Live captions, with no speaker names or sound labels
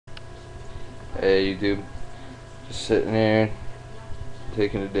Hey YouTube, just sitting here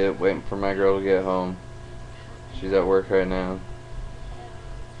taking a dip, waiting for my girl to get home. She's at work right now.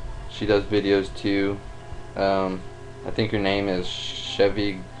 She does videos too. I think her name is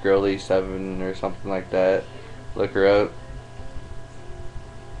Chevy Girly 7 or something like that. Look her up.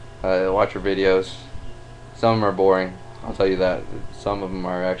 Watch her videos. Some of them are boring, I'll tell you that. Some of them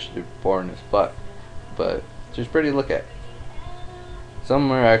are actually boring as fuck, but she's pretty to look at. Some of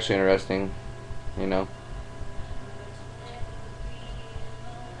them are actually interesting, you know.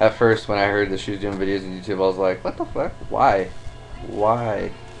 At first, when I heard that she was doing videos on YouTube, I was like, what the fuck? Why?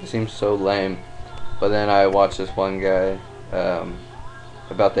 Why? It seems so lame. But then I watched this one guy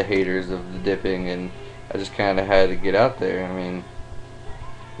about the haters of the dipping, and I just kind of had to get out there. I mean,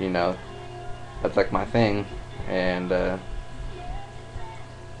 you know, that's like my thing, and I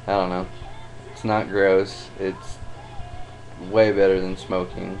don't know. It's not gross. It's way better than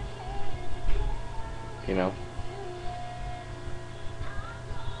smoking, you know.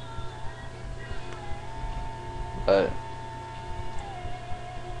 But,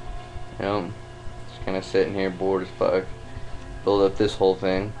 you know, just kind of sitting here bored as fuck. Filled up this whole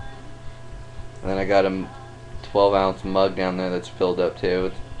thing. And then I got a 12-ounce mug down there that's filled up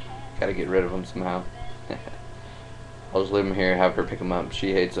too. Gotta get rid of them somehow. I'll just leave them here, have her pick them up.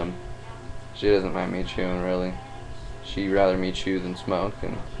 She hates them. She doesn't mind me chewing, really. She'd rather me chew than smoke,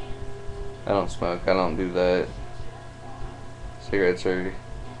 and I don't smoke. I don't do that. Cigarettes are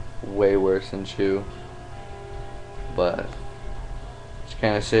way worse than chew. But just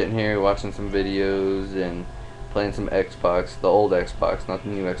kind of sitting here watching some videos and playing some Xbox, the old Xbox, not the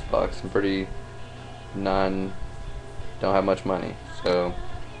new Xbox. I'm pretty don't have much money, so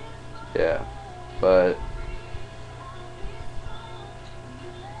yeah. But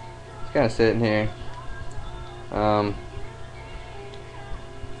just kind of sitting here. My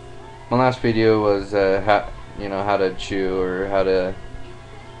last video was how to chew, or how to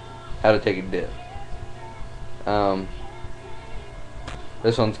take a dip.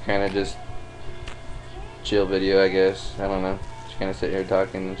 This one's kind of just chill video, I guess. I don't know. Just kind of sit here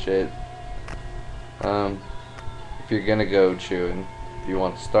talking and shit. If you're gonna go chewing, if you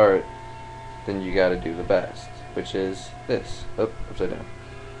want to start, then you gotta do the best, which is this. Oh, upside down.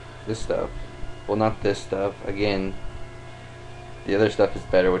 This stuff. Well, not this stuff. Again, the other stuff is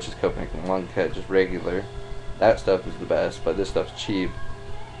better, which is Copenhagen Long Cut, just regular. That stuff is the best, but this stuff's cheap,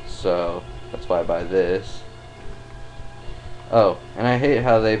 so that's why I buy this. Oh, and I hate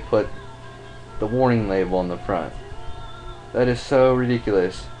how they put the warning label on the front. That is so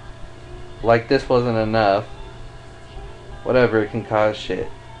ridiculous. Like this wasn't enough. Whatever, it can cause shit.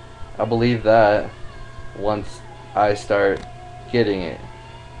 I'll believe that once I start getting it.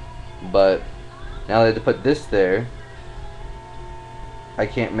 But now they have to put this there, I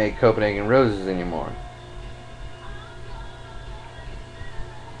can't make Copenhagen roses anymore.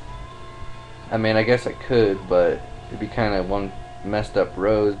 I mean, I guess I could, but it'd be kind of one messed up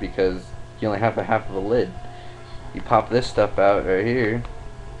rose because you only have a half of a lid. You pop this stuff out right here,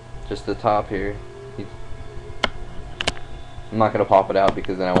 just the top here. I'm not gonna pop it out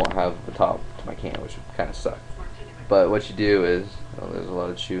because then I won't have the top to my can, which would kind of suck. But what you do is, oh, there's a lot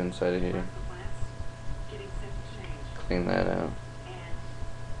of chew inside of here. Clean that out.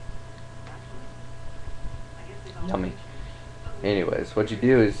 Yummy. Anyways, what you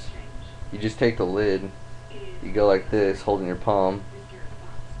do is you just take the lid, you go like this, holding your palm,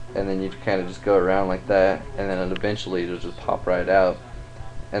 and then you kind of just go around like that, and then eventually it'll just pop right out.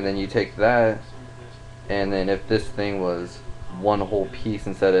 And then you take that, and then if this thing was one whole piece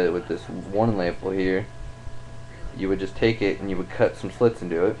instead of with this warning label here, you would just take it and you would cut some slits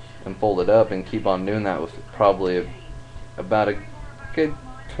into it and fold it up and keep on doing that with probably about a good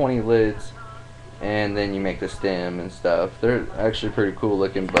 20 lids, and then you make the stem and stuff. They're actually pretty cool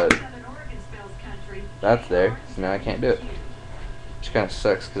looking, but that's there, so now I can't do it. Which kind of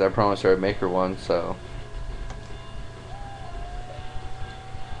sucks because I promised her I'd make her one, so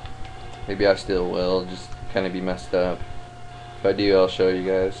maybe I still will, just kind of be messed up. If I do, I'll show you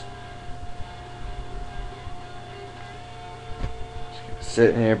guys. Just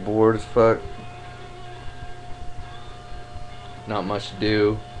sitting here bored as fuck. Not much to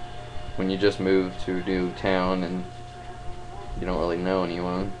do when you just moved to a new town and you don't really know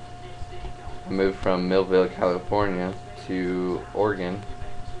anyone. I moved from Millville, California to Oregon,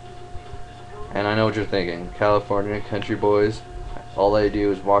 and I know what you're thinking. California country boys, all they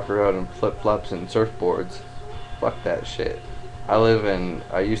do is walk around in flip-flops and surfboards. Fuck that shit. I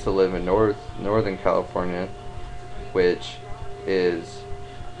used to live in Northern California, which is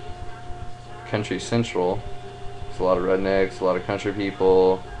country central. There's a lot of rednecks, a lot of country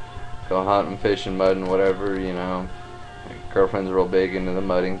people, go hunting, fishing, mudding, whatever, you know. My girlfriend's real big into the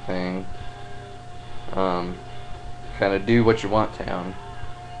mudding thing. Kind of do what you want town.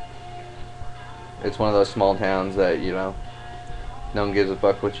 It's one of those small towns that, you know, no one gives a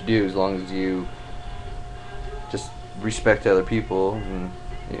fuck what you do as long as you just respect other people, and,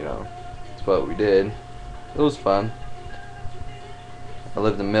 you know, that's what we did. It was fun. I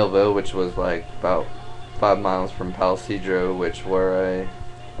lived in Millville, which was like about 5 miles from Palisadro, which where I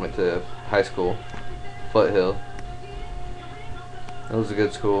went to high school, Foothill. It was a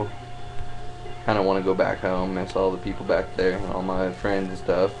good school. Kind of want to go back home, miss all the people back there, and all my friends and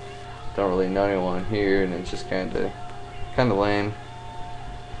stuff. Don't really know anyone here, and it's just kind of lame.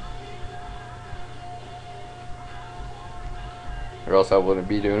 Or else I wouldn't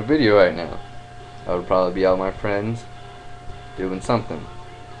be doing a video right now. I would probably be out with my friends doing something.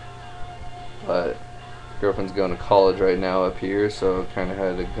 But girlfriend's going to college right now up here, so kind of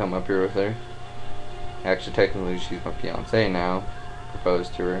had to come up here with her. Actually, technically, she's my fiance now.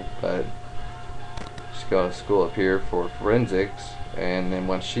 Proposed to her, but she's going to school up here for forensics, and then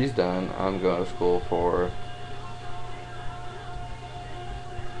once she's done, I'm going to school for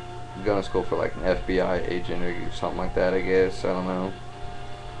like an FBI agent or something like that, I guess. I don't know.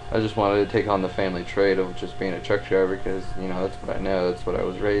 I just wanted to take on the family trade of just being a truck driver because, you know, that's what I know, that's what I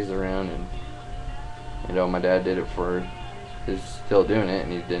was raised around, and, you know, my dad did it is still doing it,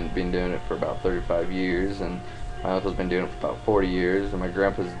 and he's been doing it for about 35 years, and my uncle's been doing it for about 40 years, and my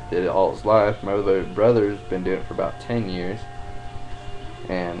grandpa's did it all his life. My other brother's been doing it for about 10 years,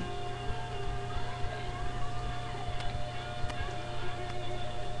 and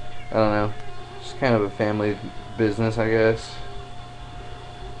I don't know, just kind of a family business, I guess.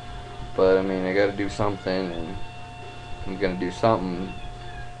 But I mean, I gotta do something, and I'm gonna do something.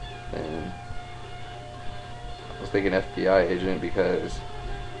 And I was thinking FBI agent because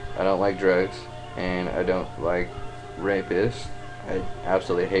I don't like drugs, and I don't like rapists. I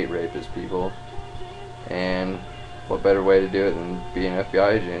absolutely hate rapist people. And what better way to do it than be an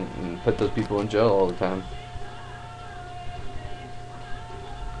FBI agent and put those people in jail all the time?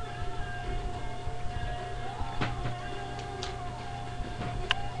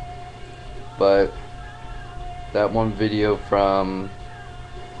 But that one video from,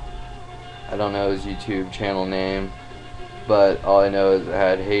 I don't know his YouTube channel name, but all I know is it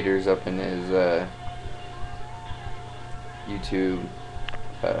had haters up in his YouTube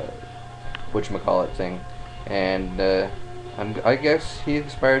whatchamacallit thing, and I guess he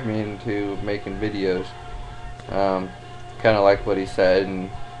inspired me into making videos. Kind of like what he said and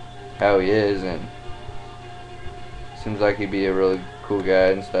how he is, and seems like he'd be a really cool guy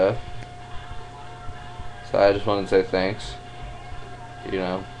and stuff. So I just wanted to say thanks. You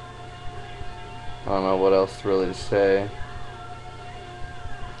know, I don't know what else really to say.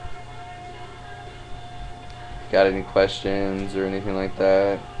 Got any questions or anything like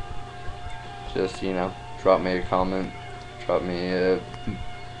that, just, you know, drop me a comment, drop me a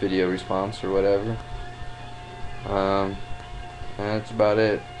video response or whatever. And that's about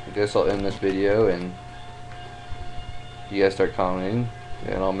it. I guess I'll end this video, and you guys start commenting,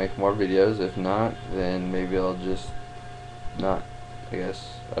 and I'll make more videos. If not, then maybe I'll just not, I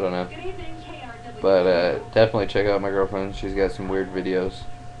guess. I don't know. But definitely check out my girlfriend. She's got some weird videos.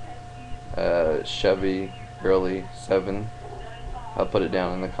 Chevy Girly 7. I'll put it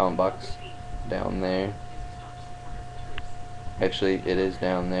down in the comment box down there. Actually, it is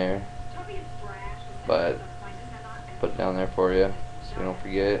down there, but put it down there for you so you don't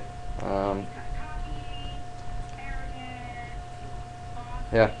forget.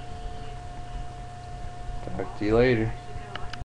 Yeah. Talk to you later.